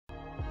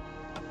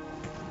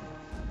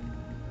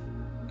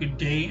Good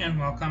day and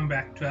welcome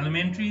back to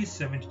Elementary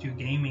 72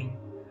 Gaming.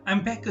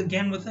 I'm back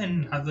again with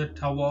another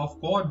Tower of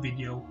God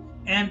video,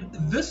 and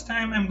this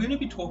time I'm going to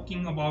be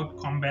talking about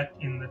combat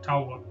in the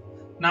tower.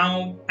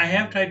 Now, I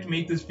have tried to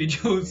make this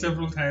video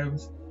several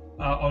times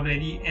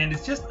already, and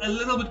it's just a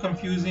little bit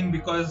confusing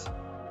because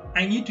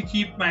I need to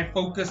keep my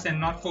focus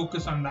and not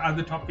focus on the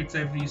other topics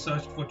I've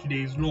researched for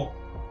today's lore.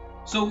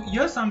 So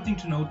here's something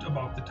to note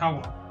about the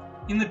tower.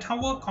 In the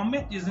tower,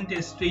 combat isn't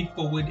as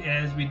straightforward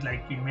as we'd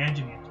like to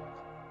imagine it.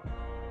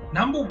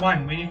 Number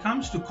one, when it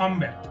comes to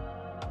combat,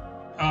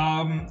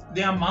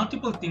 there are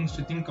multiple things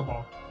to think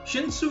about.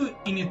 Shinsu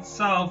in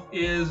itself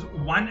is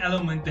one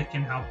element that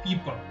can help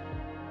people.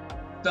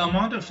 The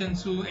amount of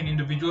Shinsu an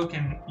individual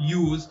can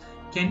use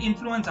can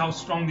influence how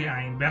strong they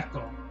are in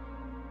battle.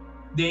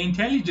 Their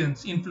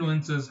intelligence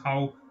influences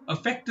how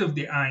effective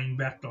they are in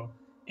battle,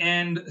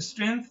 and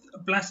strength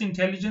plus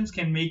intelligence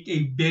can make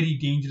a very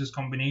dangerous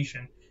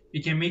combination.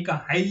 It can make a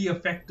highly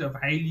effective,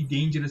 highly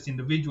dangerous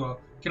individual.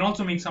 It can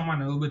also make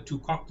someone a little bit too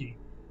cocky.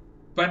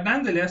 But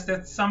nonetheless,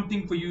 that's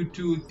something for you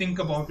to think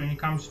about when it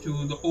comes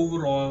to the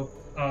overall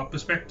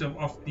perspective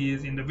of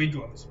these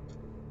individuals.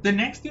 The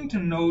next thing to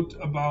note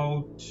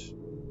about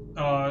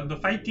the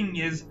fighting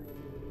is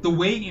the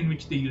way in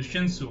which they use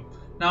Shinsu.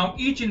 Now,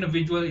 each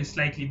individual is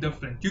slightly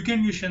different. You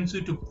can use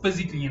Shinsu to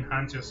physically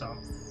enhance yourself,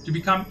 to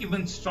become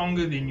even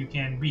stronger than you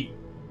can be.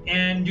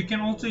 And you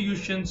can also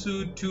use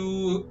Shinsu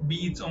to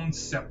be its own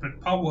separate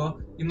power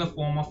in the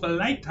form of a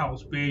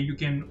lighthouse, where you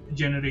can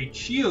generate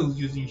shields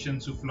using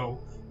Shinsu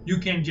flow. You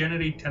can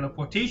generate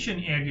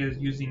teleportation areas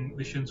using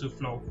the Shinsu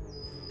flow.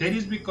 That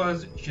is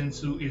because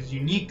Shinsu is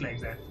unique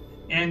like that.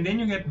 And then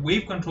you get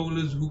wave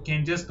controllers who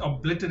can just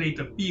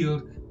obliterate a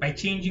field by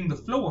changing the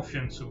flow of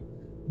Shinsu.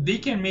 They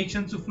can make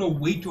Shinsu flow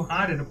way too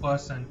hard at a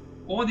person,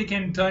 or they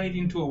can turn it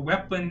into a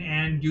weapon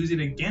and use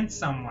it against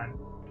someone.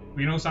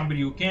 We know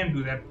somebody who can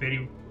do that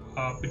very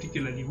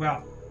particularly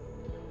well.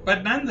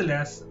 But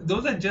nonetheless,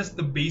 those are just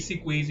the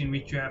basic ways in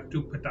which you have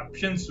to put up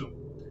Shinsu.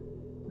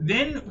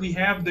 Then we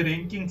have the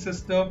ranking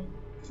system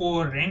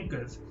for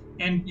rankers,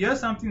 and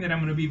here's something that I'm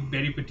going to be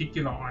very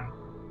particular on.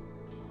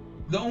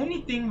 The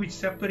only thing which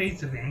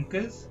separates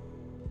rankers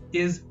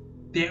is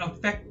their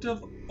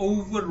effective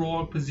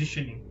overall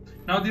positioning.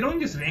 Now, they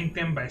don't just rank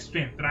them by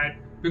strength, right?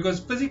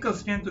 Because physical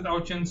strength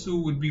without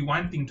Shinsu would be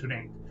one thing to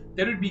rank.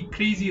 That would be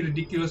crazy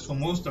ridiculous for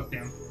most of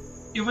them.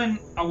 Even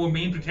our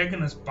main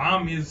protagonist,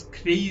 Bam, is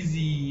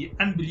crazy,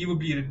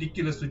 unbelievably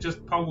ridiculous with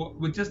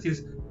just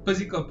his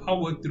physical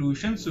power through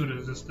Shinsu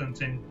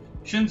resistance and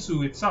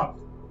Shinsu itself.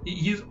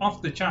 He's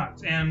off the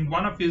charts, and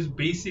one of his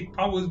basic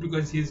powers,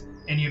 because he's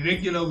an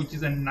irregular, which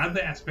is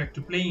another aspect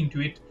to play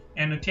into it,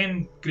 and a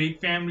 10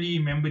 great family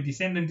member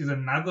descendant is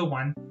another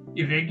one.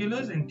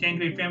 Irregulars and 10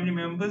 great family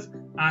members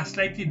are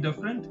slightly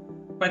different,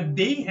 but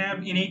they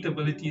have innate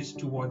abilities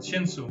towards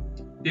Shinsu.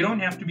 They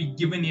don't have to be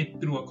given it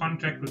through a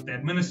contract with the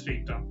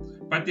administrator,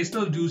 but they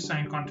still do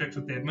sign contracts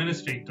with the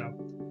administrator.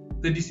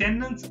 The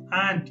descendants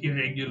aren't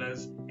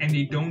irregulars, and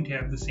they don't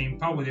have the same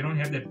power. They don't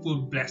have that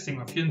full blessing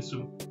of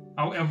Shinsu.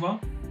 However,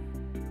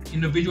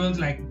 individuals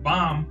like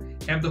Bam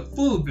have the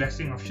full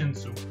blessing of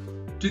Shinsu.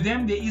 To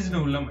them, there is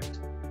no limit.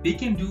 They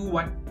can do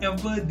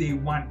whatever they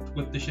want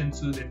with the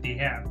Shinsu that they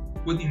have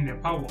within their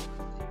power.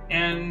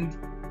 And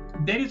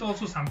that is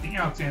also something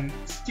else, and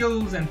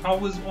skills and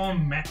powers all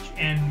match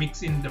and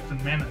mix in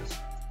different manners.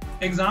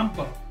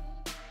 Example,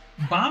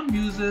 Bam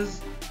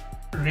uses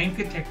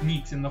ranker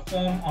techniques in the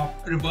form of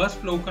reverse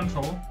flow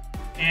control,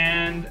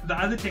 and the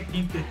other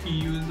technique that he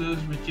uses,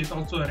 which is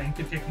also a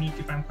ranker technique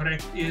if I'm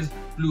correct, is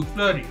blue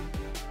flurry.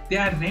 They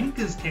are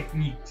rankers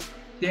techniques.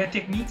 They are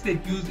techniques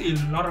that use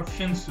a lot of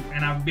Shinsu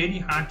and are very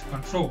hard to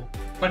control,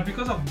 but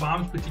because of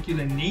Bam's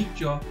particular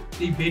nature,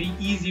 they're very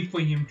easy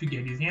for him to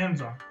get his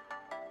hands on.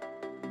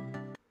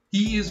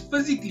 He is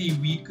physically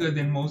weaker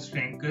than most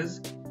rankers,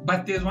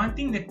 but there's one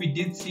thing that we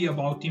did see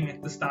about him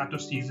at the start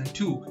of Season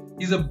 2,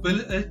 his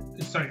ability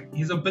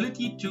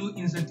to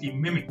instantly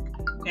mimic.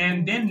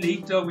 And then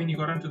later, when he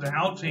got onto the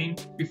Hell Train,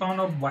 we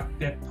found out what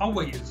that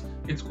power is.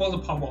 It's called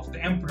the power of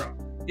the Emperor.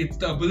 It's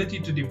the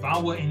ability to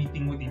devour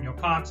anything within your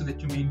path so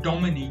that you may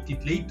dominate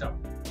it later.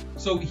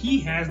 So he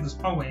has this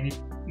power, and it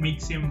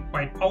makes him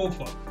quite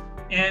powerful.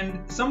 And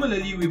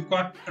similarly, we've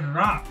got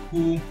Ra,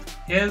 who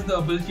has the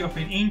ability of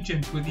an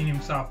ancient within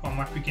himself, from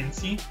what we can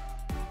see,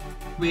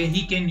 where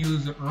he can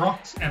use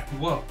rocks at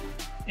will.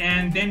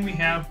 And then we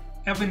have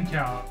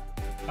Evenkel,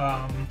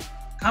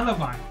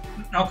 Calavan.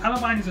 Now,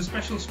 Calavan is a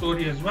special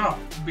story as well,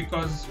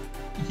 because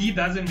he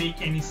doesn't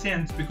make any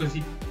sense, because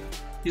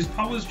his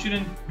powers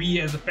shouldn't be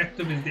as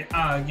effective as they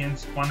are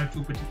against one or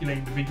two particular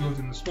individuals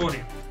in the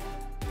story.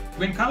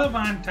 When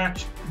Calavan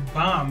touched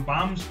Bam,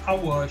 Bam's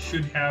power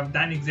should have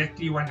done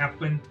exactly what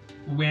happened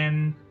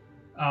when,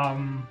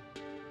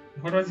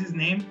 what was his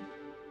name?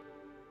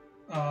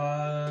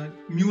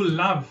 Mule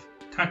Love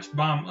touched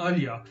Bam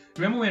earlier.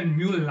 Remember when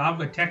Mule Love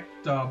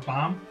attacked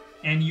Bam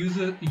and used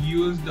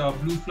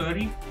Blue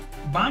Flurry?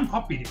 Bam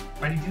copied it,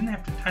 but he didn't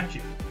have to touch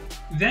it.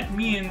 That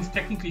means,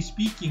 technically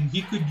speaking,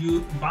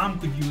 Bam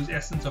could use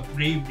Essence of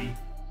Bravery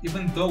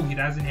even though he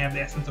doesn't have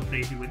the essence of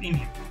bravery within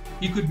him.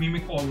 He could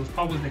mimic all those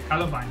powers that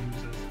Calavan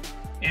uses,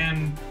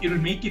 and it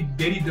would make it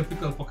very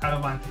difficult for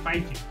Calavan to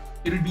fight him.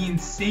 It would be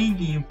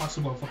insanely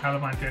impossible for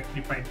Calavan to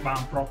actually fight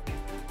Bam properly.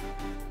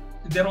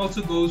 That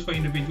also goes for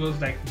individuals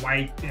like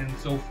White and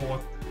so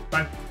forth,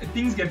 but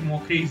things get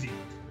more crazy.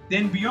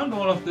 Then beyond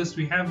all of this,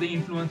 we have the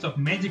influence of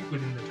magic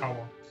within the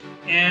tower,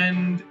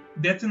 and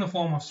that's in the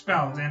form of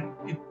spells, and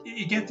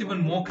it gets even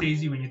more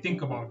crazy when you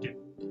think about it.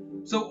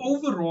 So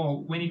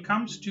overall, when it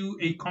comes to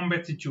a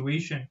combat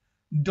situation,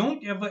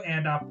 don't ever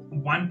add up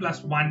 1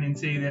 plus 1 and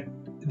say that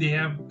they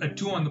have a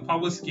 2 on the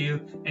power scale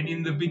and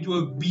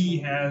individual B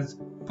has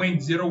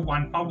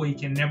 0.01 power, he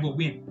can never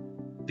win.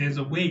 There's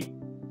a way.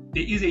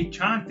 There is a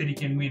chance that he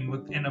can win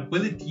with an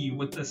ability,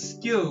 with a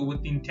skill,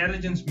 with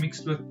intelligence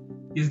mixed with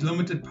his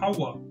limited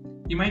power.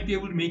 He might be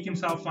able to make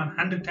himself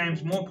 100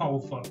 times more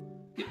powerful.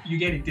 You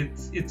get it.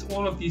 It's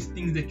all of these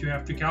things that you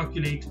have to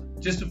calculate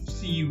just to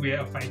see where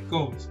a fight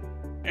goes.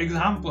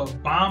 Example,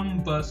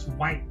 Bam vs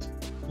White.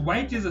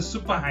 White is a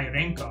super high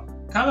ranker.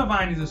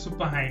 Calavan is a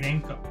super high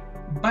ranker.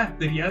 But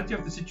the reality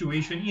of the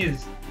situation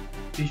is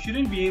they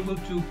shouldn't be able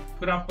to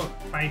put up a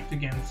fight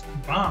against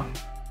Bam.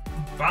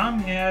 Bam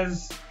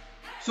has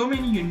so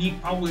many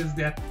unique powers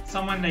that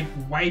someone like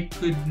White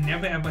could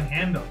never ever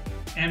handle.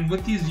 And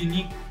with his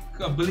unique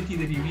ability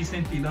that he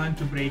recently learned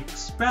to break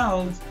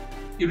spells,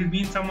 it would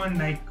mean someone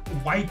like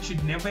White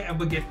should never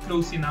ever get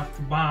close enough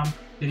to Bam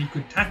that he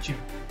could touch him.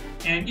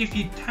 And if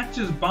he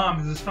touches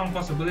Bam, there's a strong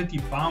possibility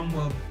Bam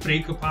will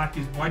break apart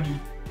his body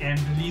and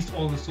release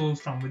all the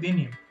souls from within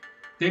him.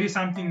 That is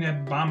something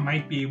that Bam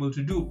might be able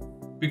to do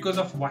because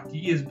of what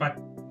he is, but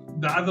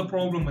the other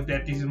problem with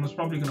that is he's most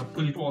probably going to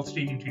pull it all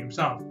straight into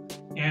himself.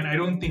 And I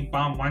don't think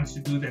Bam wants to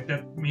do that.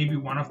 That may be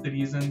one of the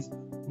reasons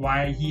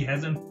why he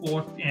hasn't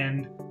fought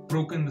and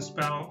broken the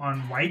spell on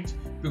White,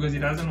 because he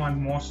doesn't want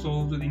more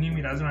souls within him.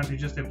 He doesn't want to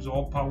just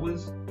absorb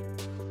powers.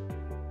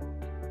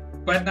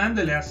 But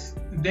nonetheless,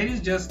 that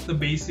is just the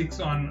basics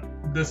on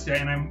this year,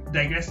 and I'm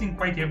digressing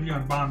quite heavily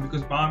on Bam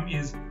because Bam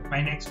is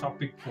my next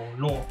topic for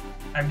lore.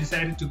 I've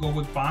decided to go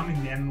with Bam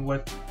and then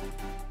with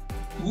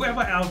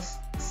whoever else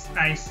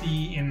I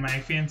see in my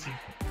fancy.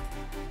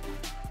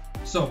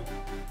 So,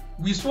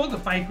 we saw the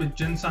fight with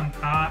Jin Sung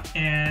Ha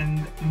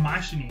and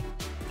Mashni,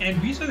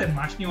 and we saw that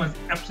Mashni was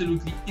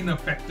absolutely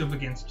ineffective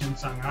against Jin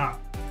Sung Ha.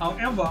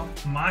 However,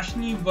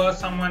 Mashni versus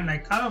someone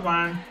like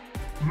Calavan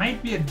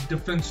might be a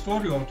different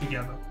story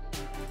altogether.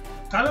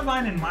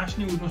 Calavan and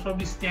Mashni would most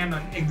probably stand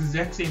on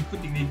exact same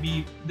footing, they'd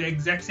be the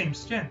exact same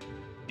strength.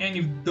 And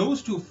if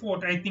those two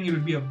fought, I think it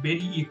would be a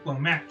very equal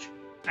match.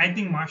 I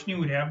think Mashni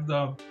would have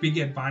the big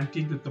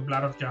advantage with the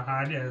Blood of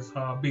Jahad as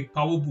her big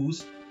power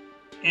boost,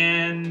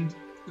 and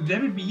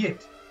that would be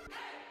it.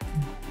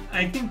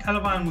 I think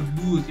Calavan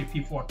would lose if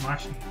he fought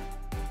Mashni.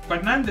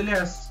 But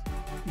nonetheless,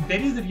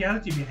 that is the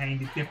reality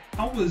behind it. Their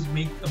powers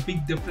make a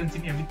big difference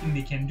in everything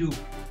they can do.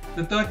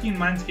 The 13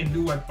 months can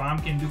do what Bam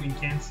can do in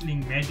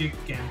cancelling magic,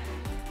 and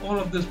all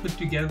of this put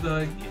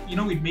together, you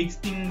know, it makes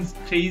things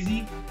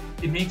crazy.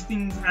 It makes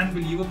things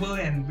unbelievable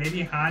and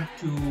very hard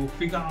to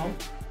figure out.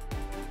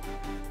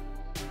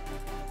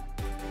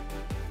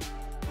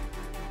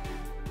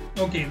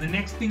 Okay, the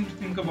next thing to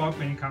think about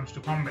when it comes to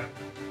combat.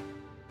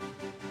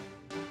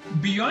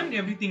 Beyond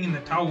everything in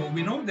the tower,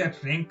 we know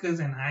that rankers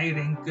and high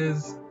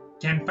rankers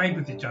can fight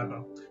with each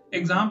other.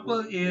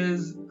 Example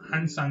is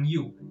Han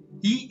Sang-yu.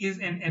 He is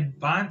an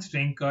advanced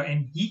ranker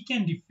and he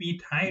can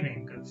defeat high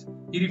rankers.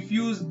 He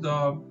refused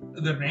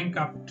the rank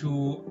up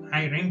to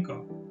high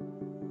ranker.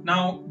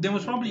 Now, there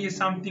most probably is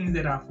some things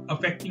that are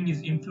affecting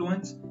his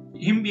influence.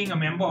 Him being a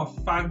member of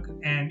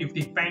FUG, and if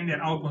they find that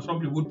out, most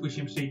probably would push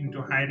him straight into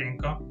a high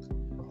ranker.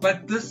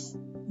 But this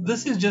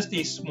is just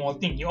a small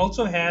thing. He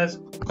also has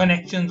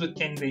connections with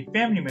Kenrei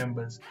family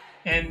members,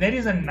 and that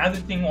is another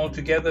thing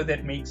altogether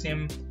that makes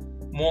him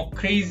more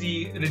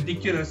crazy,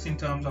 ridiculous in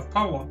terms of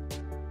power.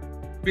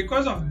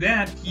 Because of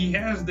that, he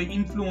has the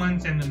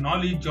influence and the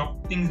knowledge of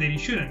things that he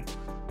shouldn't.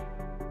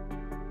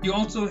 He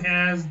also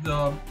has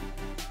the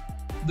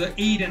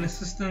aid and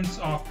assistance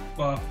of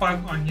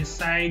FUG on his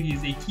side. He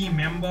is a key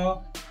member.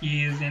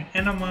 He is an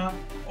enema.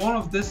 All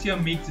of this here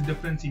makes a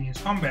difference in his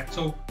combat.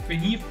 So when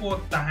he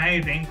fought the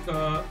high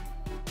ranker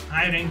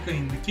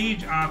in the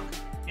Cage arc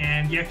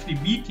and he actually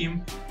beat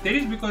him, that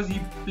is because he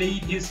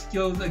played his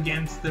skills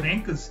against the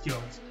ranker's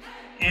skills.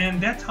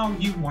 And that's how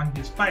he won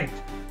his fight.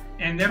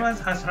 And that was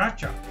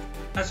Hasracha.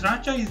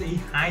 Hasracha is a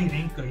high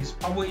ranker. His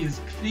power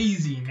is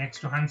crazy next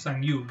to Han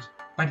Sang-yu's,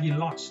 but he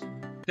lost.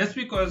 That's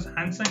because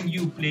Han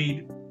Sang-yu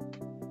played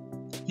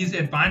his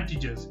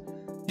advantages.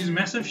 His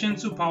massive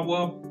Shinsu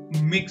power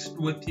mixed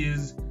with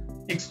his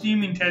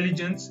extreme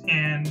intelligence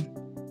and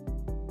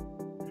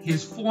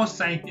his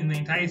foresight in the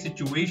entire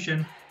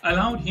situation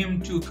allowed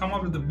him to come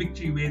up with a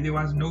victory where there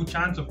was no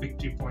chance of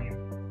victory for him.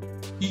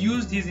 He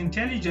used his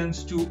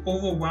intelligence to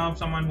overwhelm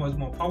someone who was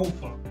more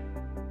powerful.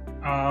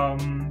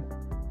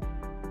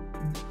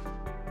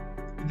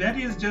 That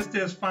is just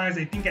as far as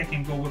I think I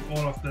can go with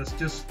all of this,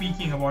 just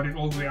speaking about it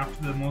all the way up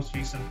to the most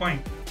recent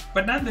point.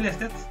 But nonetheless,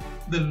 that's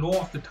the law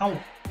of the tower.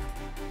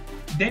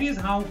 that is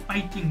how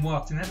fighting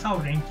works, and that's how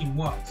ranking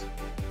works.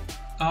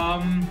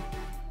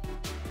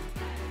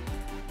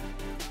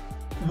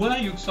 Wula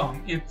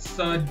Yuksong, its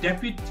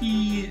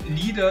deputy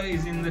leader,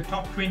 is in the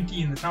top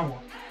 20 in the tower.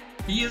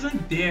 He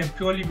isn't there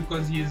purely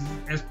because he is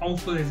as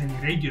powerful as an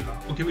irregular.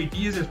 Okay, wait,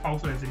 he is as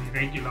powerful as an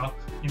irregular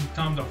in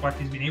terms of what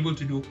he's been able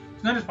to do.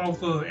 He's not as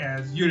powerful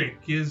as Yurek.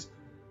 He's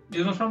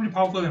most probably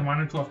powerful than 1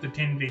 or 2 of the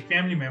 10 great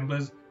family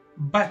members.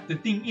 But the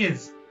thing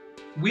is,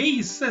 where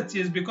he sits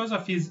is because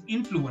of his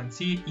influence.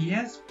 He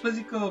has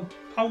physical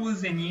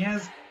powers and he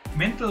has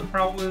mental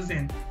prowess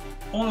and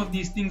all of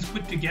these things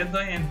put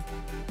together, and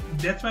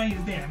that's why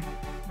he's there.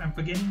 I'm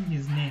forgetting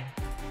his name.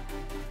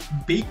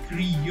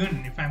 Bakery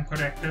Yun, if I'm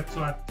correct. That's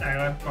what I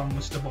heard from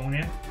Mr.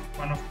 Bonehead,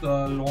 one of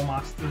the law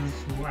masters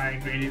who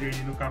I really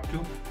look up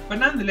to. But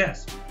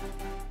nonetheless,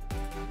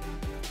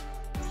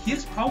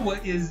 his power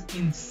is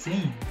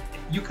insane.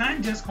 You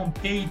can't just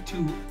compare it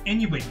to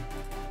anybody.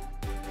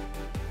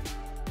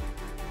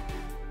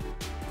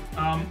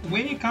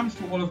 When it comes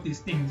to all of these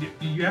things,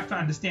 you have to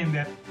understand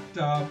that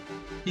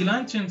he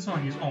learned Chinsu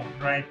on his own,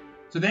 right?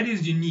 So that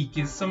is unique.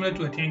 He's similar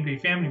to a 10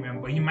 grade family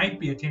member. He might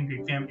be a 10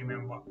 grade family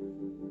member.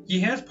 He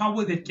has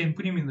power that can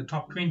put him in the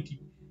top 20.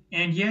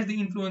 And he has the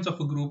influence of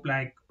a group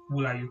like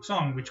Wula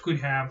Yuksong, which could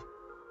have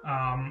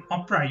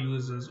opera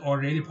users or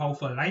really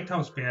powerful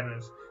lighthouse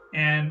bearers.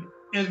 And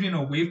as we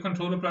know, wave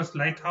controller plus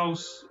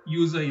lighthouse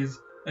user is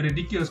a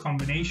ridiculous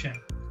combination.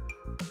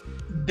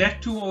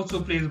 That too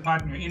also plays a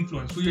part in your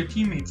influence, who your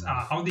teammates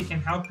are, how they can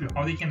help you,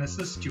 how they can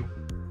assist you.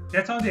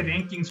 That's how their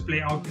rankings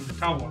play out in the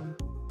tower.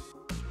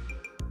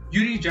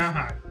 Yuri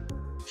Jahad,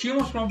 she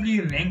most probably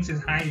ranks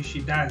as high as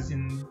she does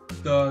in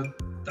the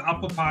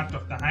upper part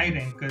of the high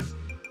rankers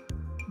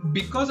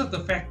because of the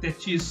fact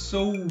that she is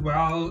so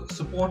well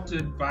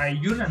supported by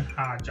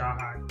Yurenha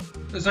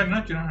Jahad. Sorry,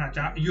 not Yurenha,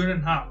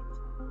 Yurenha.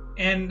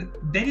 And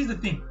that is the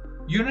thing.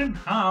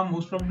 Yurenha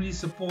most probably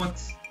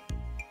supports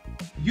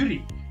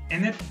Yuri,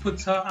 and that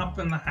puts her up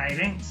in the high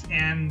ranks,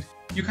 and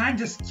you can't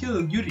just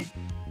kill Yuri.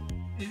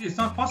 It's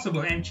not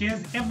possible. And she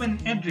has Evan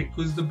Edric,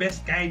 who's the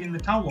best guide in the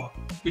tower,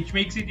 which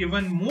makes it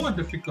even more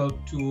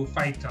difficult to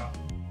fight her.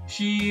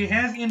 She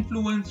has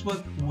influence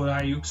with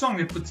Wula Yuksong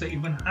that puts her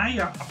even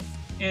higher up,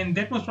 and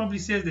that most probably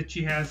says that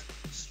she has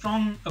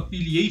strong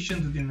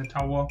affiliations within the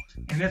tower,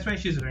 and that's why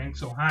she's ranked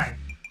so high.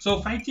 So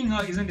fighting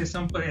her isn't as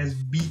simple as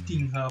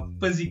beating her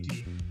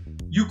physically.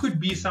 You could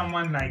be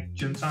someone like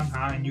Jinsan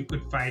Ha and you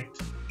could fight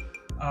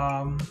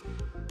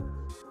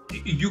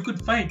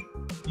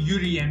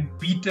Yuri and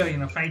beat her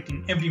in a fight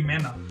in every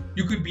manner.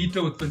 You could beat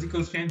her with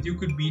physical strength, you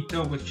could beat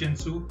her with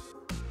Shinsu.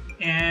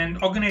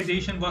 And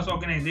organization versus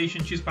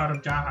organization, she's part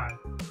of Jahad.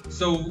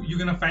 So you're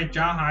gonna fight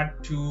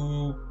Jahad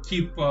to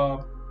keep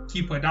her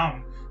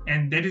down.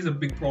 And that is a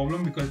big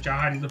problem because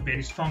Jahad is a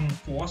very strong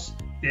force.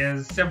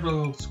 There's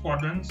several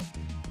squadrons.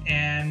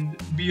 And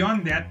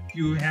beyond that,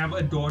 you have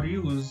Adori,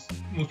 who's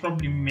most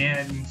probably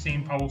mad,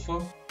 insane,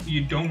 powerful, who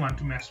you don't want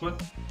to mess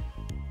with.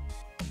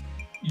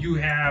 You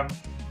have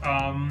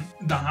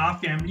the Ha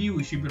family,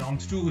 who she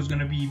belongs to, who's going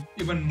to be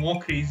even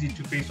more crazy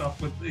to face off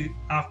with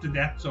after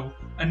that. So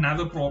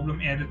another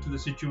problem added to the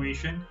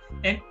situation.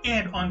 And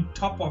add on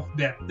top of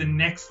that the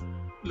next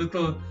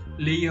little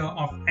layer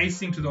of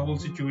icing to the whole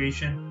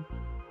situation.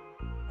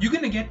 You're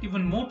going to get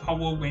even more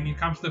power when it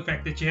comes to the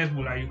fact that she has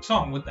Wula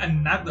Yuksong with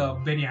another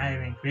very high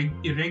rank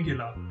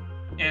irregular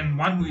and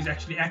one who is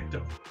actually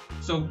active.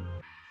 So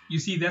you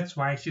see, that's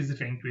why she's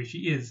ranked where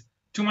she is.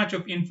 Too much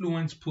of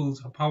influence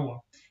pulls her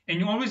power. And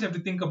you always have to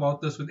think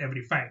about this with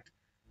every fight.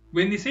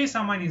 When they say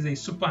someone is a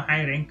super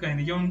high ranker and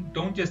they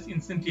don't just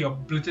instantly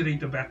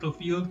obliterate a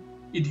battlefield,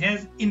 it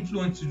has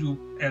influence to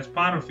do as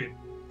part of it.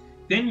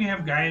 Then you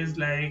have guys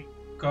like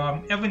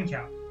Evan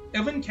Cal.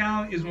 Evan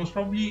Cal is most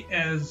probably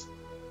as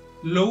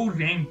low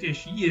ranked as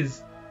she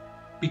is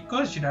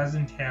because she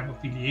doesn't have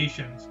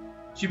affiliations.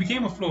 She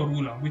became a floor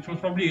ruler, which was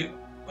probably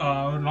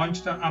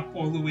launched her up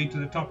all the way to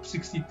the top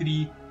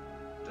 63rd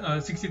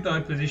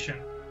position.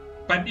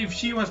 But if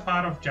she was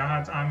part of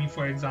Jahad's army,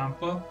 for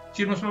example,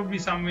 she was probably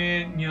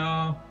somewhere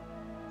near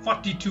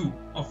 42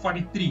 or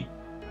 43.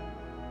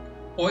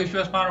 Or if she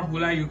was part of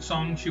Wula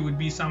Yuksong, she would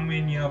be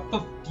somewhere near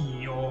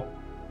 50 or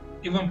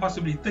even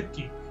possibly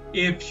 30.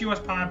 If she was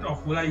part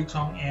of Wula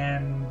Yuksong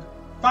and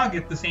Fug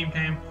at the same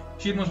time,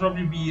 she'd most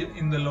probably be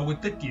in the lower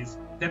 30s.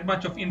 That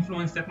much of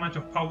influence, that much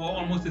of power,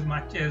 almost as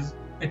much as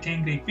a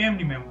 10 grade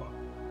family member.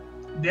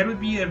 That would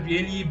be a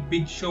really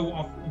big show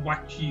of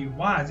what she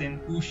was and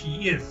who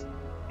she is.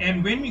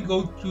 And when we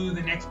go to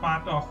the next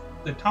part of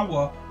the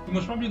tower, we're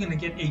most probably going to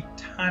get a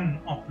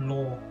ton of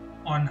lore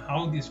on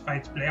how these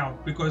fights play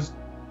out, because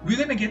we're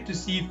going to get to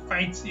see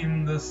fights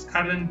in this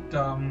current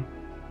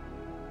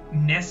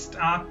Nest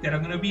arc that are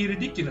going to be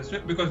ridiculous,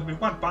 because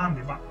we've got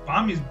Balm.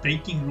 Balm is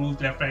breaking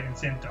rules left, right, and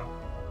center.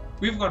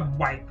 We've got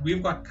White,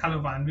 we've got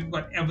Calavan, we've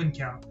got Evan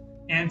Cal,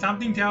 and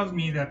something tells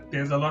me that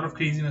there's a lot of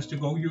craziness to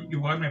go.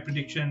 You heard my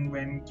prediction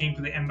when it came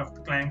to the end of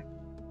the climb.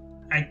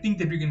 I think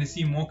that we're going to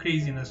see more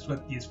craziness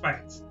with these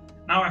fights.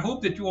 Now, I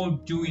hope that you all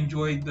do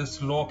enjoy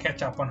this lore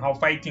catch up on how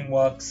fighting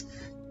works.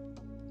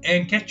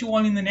 and catch you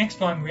all in the next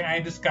one where I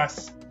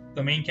discuss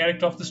the main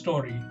character of the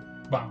story,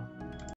 Bao.